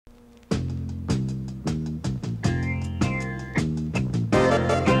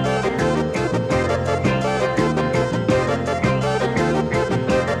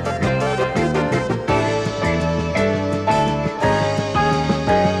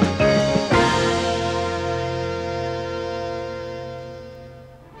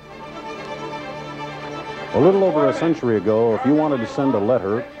little over a century ago, if you wanted to send a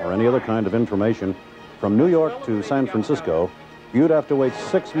letter or any other kind of information from New York to San Francisco, you'd have to wait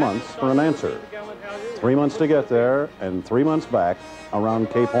 6 months for an answer. 3 months to get there and 3 months back around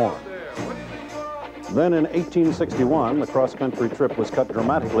Cape Horn. Then in 1861, the cross-country trip was cut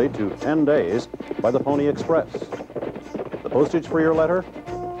dramatically to 10 days by the Pony Express. The postage for your letter?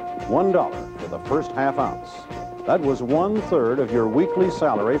 $1 for the first half ounce. That was 1/3 of your weekly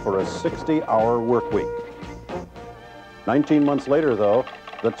salary for a 60-hour work week. 19 months later, though,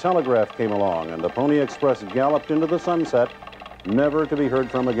 the telegraph came along and the Pony Express galloped into the sunset, never to be heard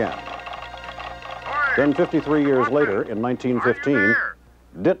from again. Then 53 years later, in 1915,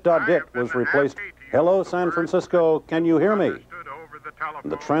 dit.dit was replaced. Hello, San Francisco, can you hear me?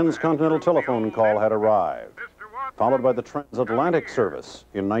 The transcontinental telephone call had arrived, followed by the transatlantic service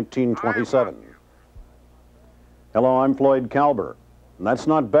in 1927. Hello, I'm Floyd Calber, and that's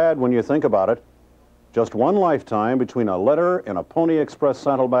not bad when you think about it. Just one lifetime between a letter in a Pony Express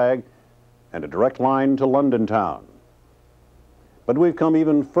saddlebag and a direct line to London town. But we've come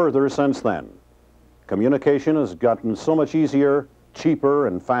even further since then. Communication has gotten so much easier, cheaper,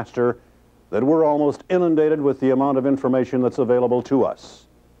 and faster that we're almost inundated with the amount of information that's available to us.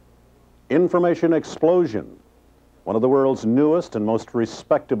 Information explosion, one of the world's newest and most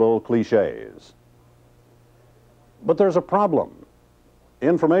respectable cliches. But there's a problem.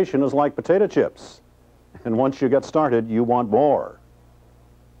 Information is like potato chips. And once you get started, you want more.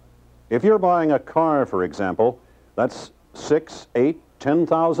 If you're buying a car, for example, that's $6,000, $8,000,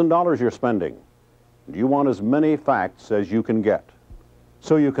 $10,000 you're spending. And you want as many facts as you can get.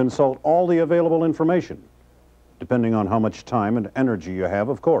 So you consult all the available information, depending on how much time and energy you have,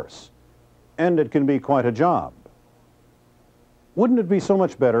 of course. And it can be quite a job. Wouldn't it be so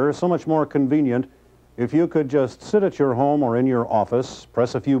much better, so much more convenient, if you could just sit at your home or in your office,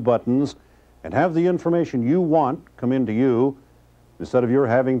 press a few buttons, and have the information you want come into you instead of your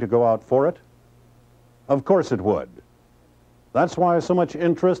having to go out for it? Of course it would. That's why so much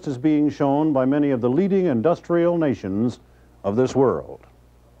interest is being shown by many of the leading industrial nations of this world.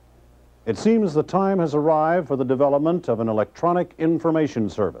 It seems the time has arrived for the development of an electronic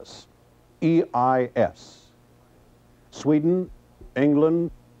information service, EIS. Sweden, England,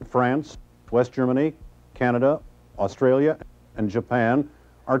 France, West Germany, Canada, Australia, and Japan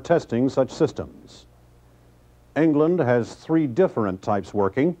are testing such systems. England has 3 different types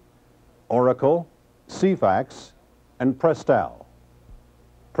working: Oracle, CFAX, and Prestal.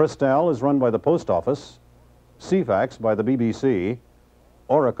 Prestal is run by the Post Office, CFAX by the BBC,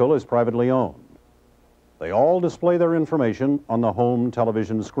 Oracle is privately owned. They all display their information on the home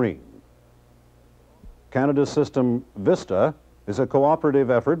television screen. Canada's system, Vista, is a cooperative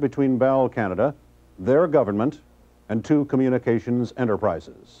effort between Bell Canada, their government, and 2 communications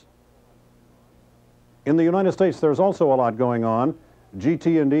enterprises. In the United States, there's also a lot going on.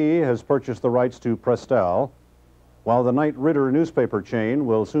 GT&E has purchased the rights to Prestal, while the Knight Ridder newspaper chain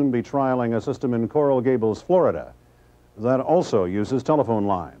will soon be trialing a system in Coral Gables, Florida, that also uses telephone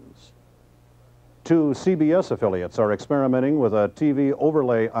lines. 2 CBS affiliates are experimenting with a TV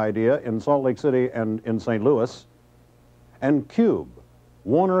overlay idea in Salt Lake City and in St. Louis. And Cube,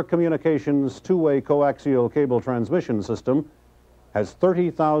 Warner Communications' 2-way coaxial cable transmission system, has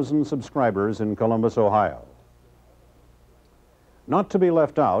 30,000 subscribers in Columbus, Ohio. Not to be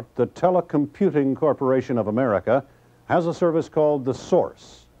left out, the Telecomputing Corporation of America has a service called The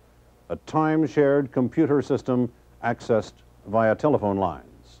Source, a time-shared computer system accessed via telephone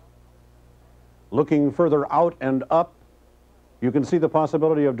lines. Looking further out and up, you can see the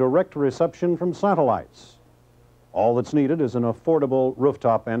possibility of direct reception from satellites. All that's needed is an affordable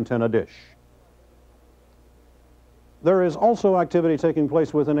rooftop antenna dish. There is also activity taking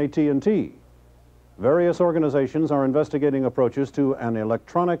place within AT&T. Various organizations are investigating approaches to an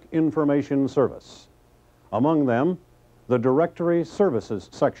electronic information service. Among them, the Directory Services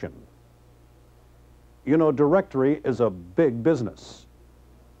section. You know, directory is a big business.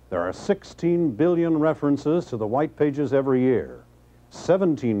 There are 16 billion references to the white pages every year,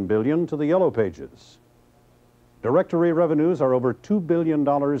 17 billion to the yellow pages. Directory revenues are over $2 billion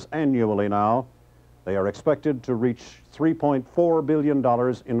annually now. They are expected to reach $3.4 billion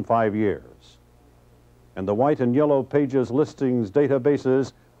in 5 years. And the white and yellow pages listings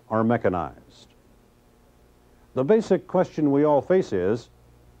databases are mechanized. The basic question we all face is,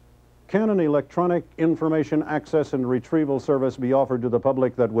 can an electronic information access and retrieval service be offered to the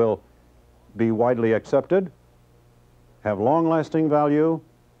public that will be widely accepted, have long-lasting value,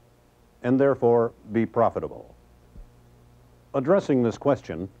 and therefore be profitable? Addressing this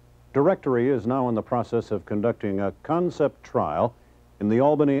question, Directory is now in the process of conducting a concept trial in the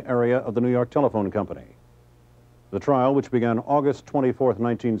Albany area of the New York Telephone Company. The trial, which began August 24th,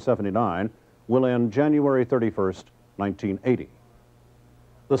 1979, will end January 31st, 1980.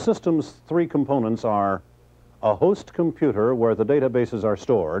 The system's three components are a host computer where the databases are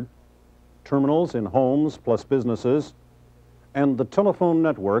stored, terminals in homes plus businesses, and the telephone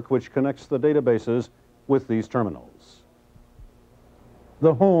network which connects the databases with these terminals.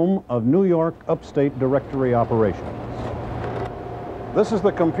 The home of New York Upstate Directory Operations. This is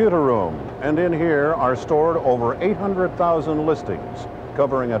the computer room, and in here are stored over 800,000 listings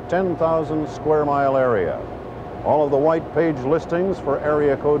covering a 10,000 square mile area. All of the white page listings for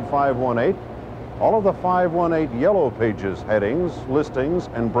area code 518, all of the 518 yellow pages headings, listings,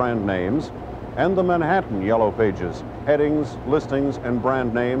 and brand names, and the Manhattan yellow pages headings, listings, and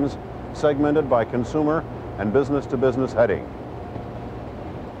brand names segmented by consumer and business-to-business heading.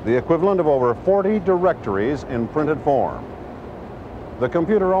 The equivalent of over 40 directories in printed form. The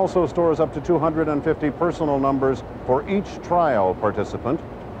computer also stores up to 250 personal numbers for each trial participant,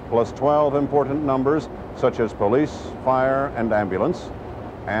 plus 12 important numbers such as police, fire, and ambulance,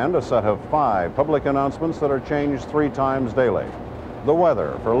 and a set of 5 public announcements that are changed 3 times daily. The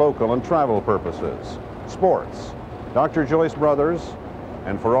weather for local and travel purposes, sports, Dr. Joyce Brothers,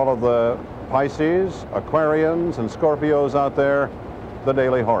 and for all of the Pisces, Aquarians, and Scorpios out there, the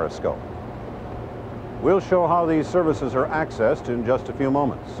daily horoscope. We'll show how these services are accessed in just a few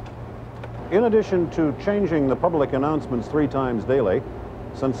moments. In addition to changing the public announcements 3 times daily,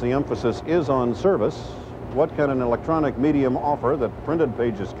 since the emphasis is on service, what can an electronic medium offer that printed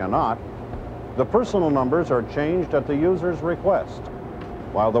pages cannot? The personal numbers are changed at the user's request,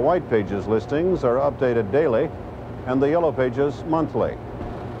 while the white pages listings are updated daily and the yellow pages monthly.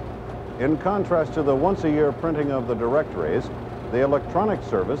 In contrast to the once-a-year printing of the directories, the electronic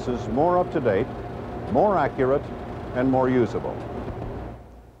service is more up-to-date, more accurate, and more usable.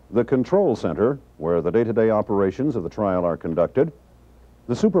 The control center, where the day-to-day operations of the trial are conducted,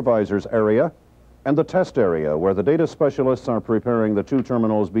 the supervisor's area, and the test area, where the data specialists are preparing the 2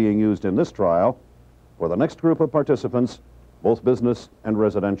 terminals being used in this trial for the next group of participants, both business and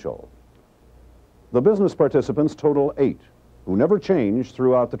residential. The business participants total 8, who never change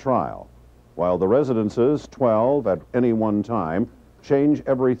throughout the trial, while the residences, 12 at any one time, change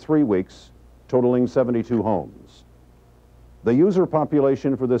every 3 weeks, totaling 72 homes. The user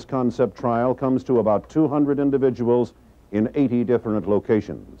population for this concept trial comes to about 200 individuals in 80 different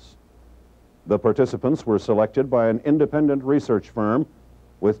locations. The participants were selected by an independent research firm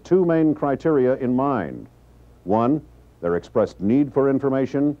with 2 main criteria in mind. 1, their expressed need for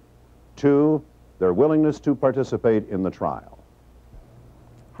information. 2, their willingness to participate in the trial.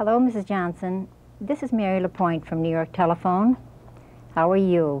 Hello, Mrs. Johnson. This is Mary LaPointe from New York Telephone. How are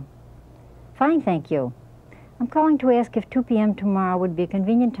you? Fine, thank you. I'm calling to ask if 2 p.m. tomorrow would be a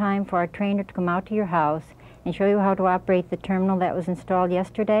convenient time for our trainer to come out to your house and show you how to operate the terminal that was installed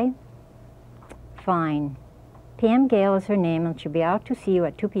yesterday. Fine. Pam Gale is her name, and she'll be out to see you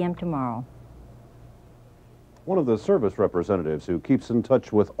at 2 p.m. tomorrow. One of the service representatives who keeps in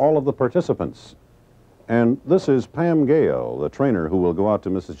touch with all of the participants. And this is Pam Gale, the trainer who will go out to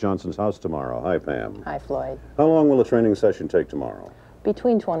Mrs. Johnson's house tomorrow. Hi, Pam. Hi, Floyd. How long will the training session take tomorrow?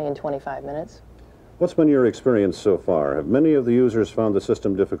 Between 20 and 25 minutes. What's been your experience so far? Have many of the users found the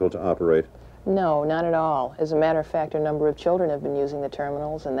system difficult to operate? No, not at all. As a matter of fact, a number of children have been using the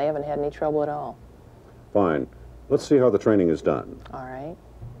terminals, and they haven't had any trouble at all. Fine. Let's see how the training is done. All right.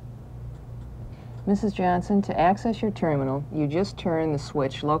 Mrs. Johnson, to access your terminal, you just turn the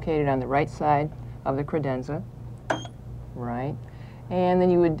switch located on the right side of the credenza. Right. And then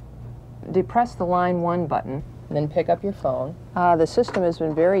you would depress the line 1 button, and then pick up your phone. The system has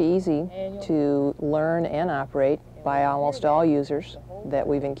been very easy to learn and operate by almost all users that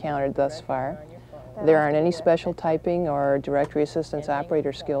we've encountered thus far. There aren't any special typing or directory assistance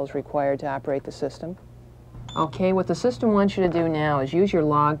operator skills required to operate the system. Okay, what the system wants you to do now is use your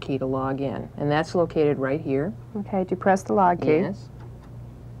log key to log in, and that's located right here. Okay, depress the log key. Yes.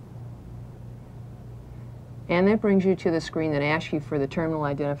 And that brings you to the screen that asks you for the terminal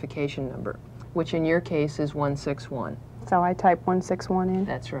identification number, which in your case is 161. So I type 161 in?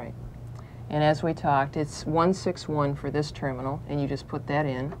 That's right. And as we talked, it's 161 for this terminal, and you just put that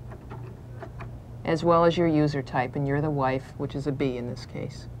in, as well as your user type, and you're the wife, which is a B in this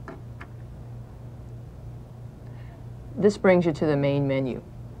case. This brings you to the main menu,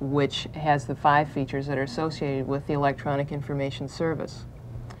 which has the 5 features that are associated with the electronic information service.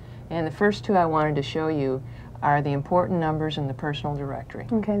 And the first 2 I wanted to show you are the important numbers in the personal directory.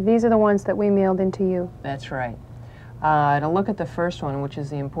 Okay, these are the ones that we mailed into you. That's right. To look at the first one, which is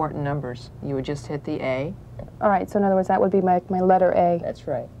the important numbers, you would just hit the A. All right, so in other words, that would be my letter A. That's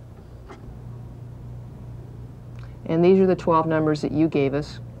right. And these are the 12 numbers that you gave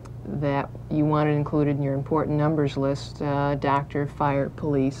us that you wanted included in your important numbers list, doctor, fire,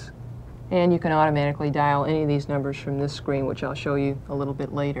 police. And you can automatically dial any of these numbers from this screen, which I'll show you a little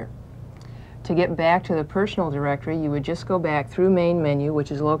bit later. To get back to the personal directory, you would just go back through main menu,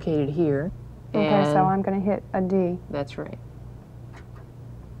 which is located here. Okay, so I'm going to hit a D. That's right.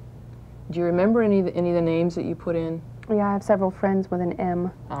 Do you remember any of the names that you put in? Yeah, I have several friends with an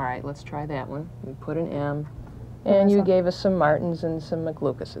M. All right, let's try that one. We put an M. And you gave us some Martins and some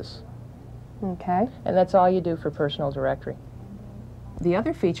McLucases. Okay. And that's all you do for personal directory. The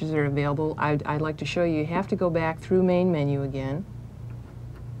other features that are available, I'd like to show you. You have to go back through main menu again.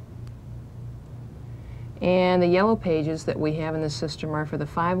 And the yellow pages that we have in the system are for the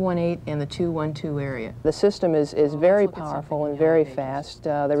 518 and the 212 area. The system is very powerful and very fast.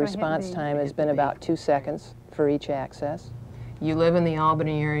 The response time has been about 2 seconds for each access. You live in the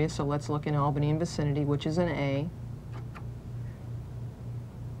Albany area, so let's look in Albany and vicinity, which is an A.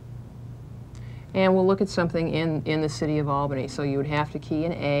 And we'll look at something in the city of Albany. So you would have to key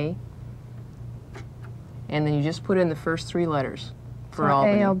in A, and then you just put in the first 3 letters for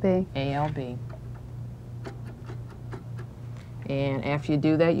Albany. ALB. ALB. And after you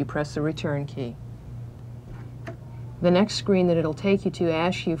do that, you press the return key. The next screen that it'll take you to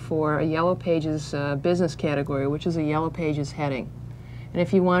asks you for a Yellow Pages business category, which is a Yellow Pages heading. And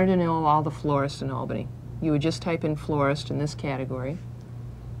if you wanted to know all the florists in Albany, you would just type in florist in this category.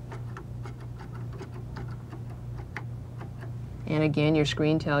 And again, your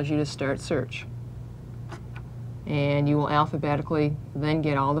screen tells you to start search. And you will alphabetically then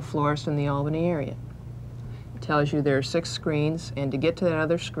get all the florists in the Albany area. It tells you there are 6 screens, and to get to that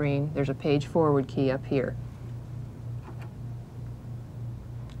other screen, there's a page forward key up here.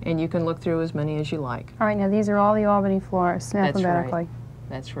 And you can look through as many as you like. All right, now these are all the Albany florists alphabetically.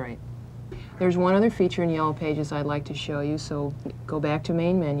 That's right. There's one other feature in Yellow Pages I'd like to show you, so go back to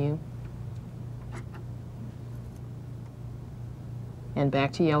main menu. And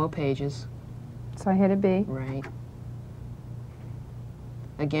back to Yellow Pages. So I hit a B. Right.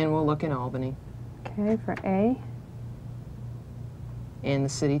 Again, we'll look in Albany. Okay, for A. And the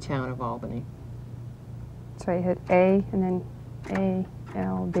city-town of Albany. So I hit A and then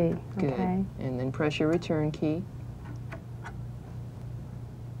ALB. Good. Okay. And then press your return key.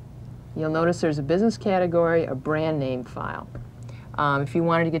 You'll notice there's a business category, a brand name file. If you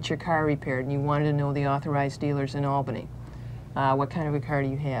wanted to get your car repaired and you wanted to know the authorized dealers in Albany, what kind of a car do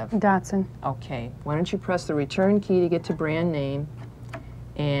you have? Datsun. Okay. Why don't you press the return key to get to brand name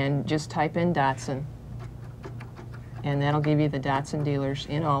and just type in Datsun. And that'll give you the Datsun dealers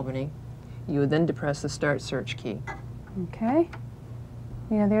in Albany. You would then depress the start search key. Okay.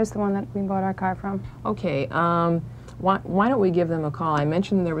 Yeah, there's the one that we bought our car from. Okay. Why don't we give them a call? I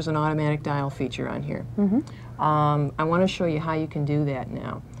mentioned there was an automatic dial feature on here. I want to show you how you can do that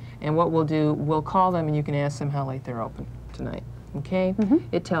now. And what we'll do, we'll call them and you can ask them how late they're open tonight. Okay?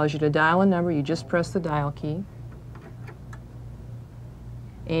 It tells you to dial a number. You just press the dial key.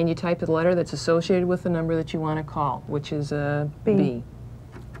 And you type the letter that's associated with the number that you want to call, which is B.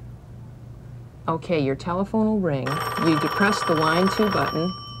 Okay, your telephone will ring. You depress the line 2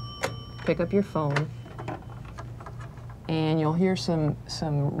 button, pick up your phone, and you'll hear some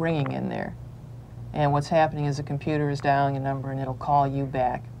ringing in there. And what's happening is the computer is dialing a number and it'll call you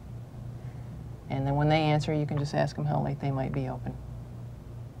back. And then when they answer, you can just ask them how late they might be open.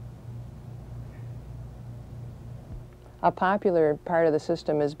 A popular part of the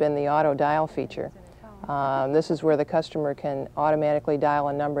system has been the auto dial feature. This is where the customer can automatically dial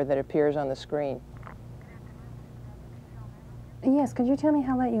a number that appears on the screen. Yes, could you tell me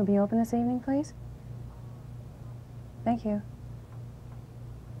how late you'll be open this evening, please? Thank you.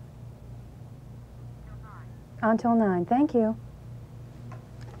 Until 9. Thank you.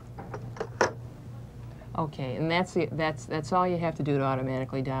 Okay, and that's all you have to do to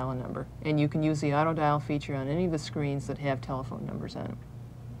automatically dial a number. And you can use the auto dial feature on any of the screens that have telephone numbers on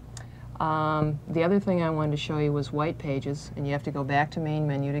them. The other thing I wanted to show you was white pages, and you have to go back to main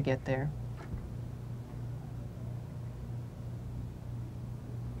menu to get there.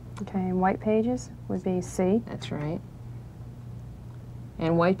 Okay, and white pages would be C. That's right.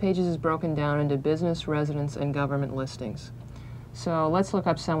 And white pages is broken down into business, residence, and government listings. So let's look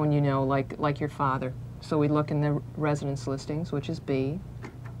up someone you know, like your father. So we look in the residence listings, which is B.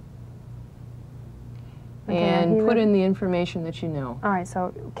 Okay, and put in the information that you know. All right,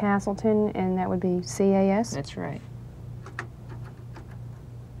 so Castleton, and that would be C-A-S? That's right.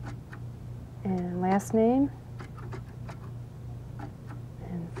 And last name?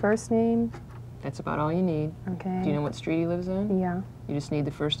 And first name? That's about all you need. Okay. Do you know what street he lives in? Yeah. You just need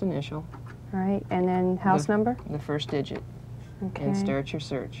the first initial. All right, and then house number? The first digit. Okay. And start your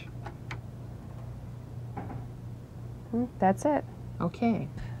search. That's it. Okay.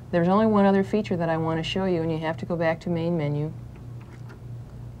 There's only one other feature that I want to show you, and you have to go back to main menu.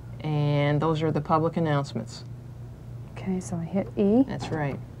 And those are the public announcements. Okay, so I hit E. That's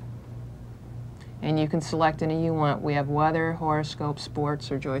right. And you can select any you want. We have weather, horoscope,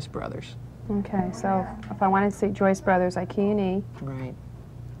 sports, or Joyce Brothers. Okay, so if I want to see Joyce Brothers, I key in E. Right.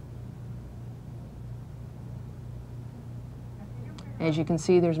 As you can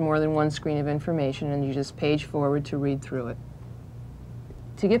see, there's more than one screen of information, and you just page forward to read through it.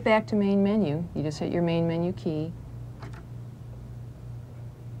 To get back to main menu, you just hit your main menu key.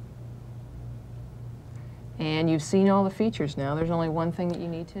 And you've seen all the features now. There's only one thing that you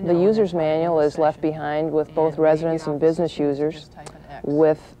need to know. The user's manual is left behind with both residents and business users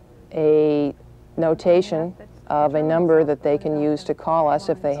with a notation of a number that they can use to call us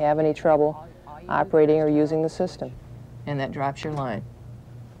if they have any trouble operating or using the system. And that drops your line.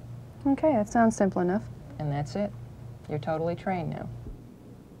 Okay, that sounds simple enough. And that's it. You're totally trained now.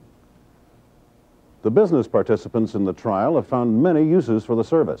 The business participants in the trial have found many uses for the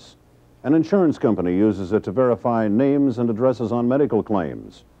service. An insurance company uses it to verify names and addresses on medical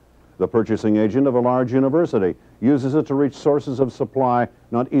claims. The purchasing agent of a large university uses it to reach sources of supply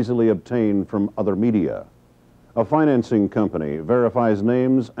not easily obtained from other media. A financing company verifies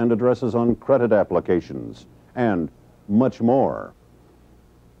names and addresses on credit applications, and much more.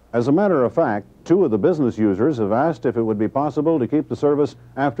 As a matter of fact, 2 of the business users have asked if it would be possible to keep the service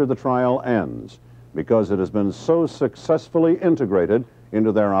after the trial ends, because it has been so successfully integrated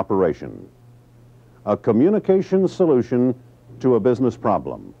into their operation. A communication solution to a business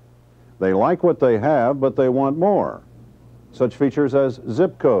problem. They like what they have, but they want more. Such features as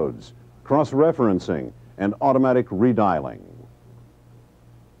zip codes, cross-referencing, and automatic redialing.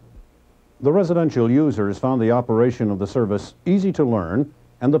 The residential users found the operation of the service easy to learn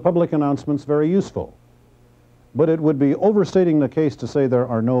and the public announcements very useful. But it would be overstating the case to say there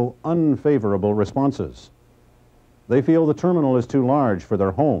are no unfavorable responses. They feel the terminal is too large for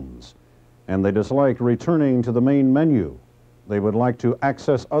their homes, and they dislike returning to the main menu. They would like to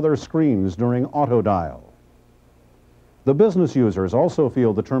access other screens during auto dial. The business users also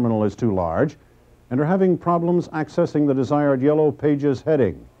feel the terminal is too large and are having problems accessing the desired Yellow Pages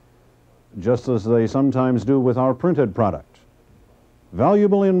heading, just as they sometimes do with our printed product.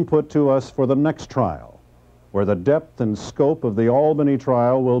 Valuable input to us for the next trial, where the depth and scope of the Albany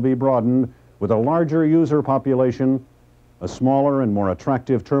trial will be broadened with a larger user population, a smaller and more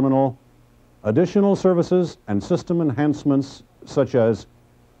attractive terminal, additional services and system enhancements such as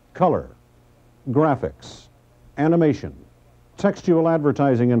color, graphics, animation, textual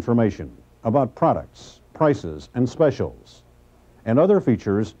advertising information about products, prices, and specials, and other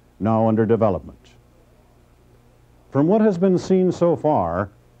features now under development. From what has been seen so far,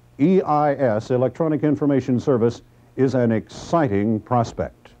 EIS, Electronic Information Service, is an exciting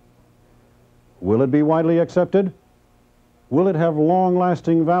prospect. Will it be widely accepted? Will it have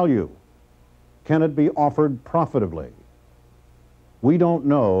long-lasting value? Can it be offered profitably? We don't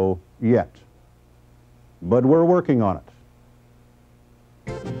know yet, but we're working on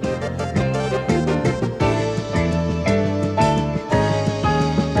it.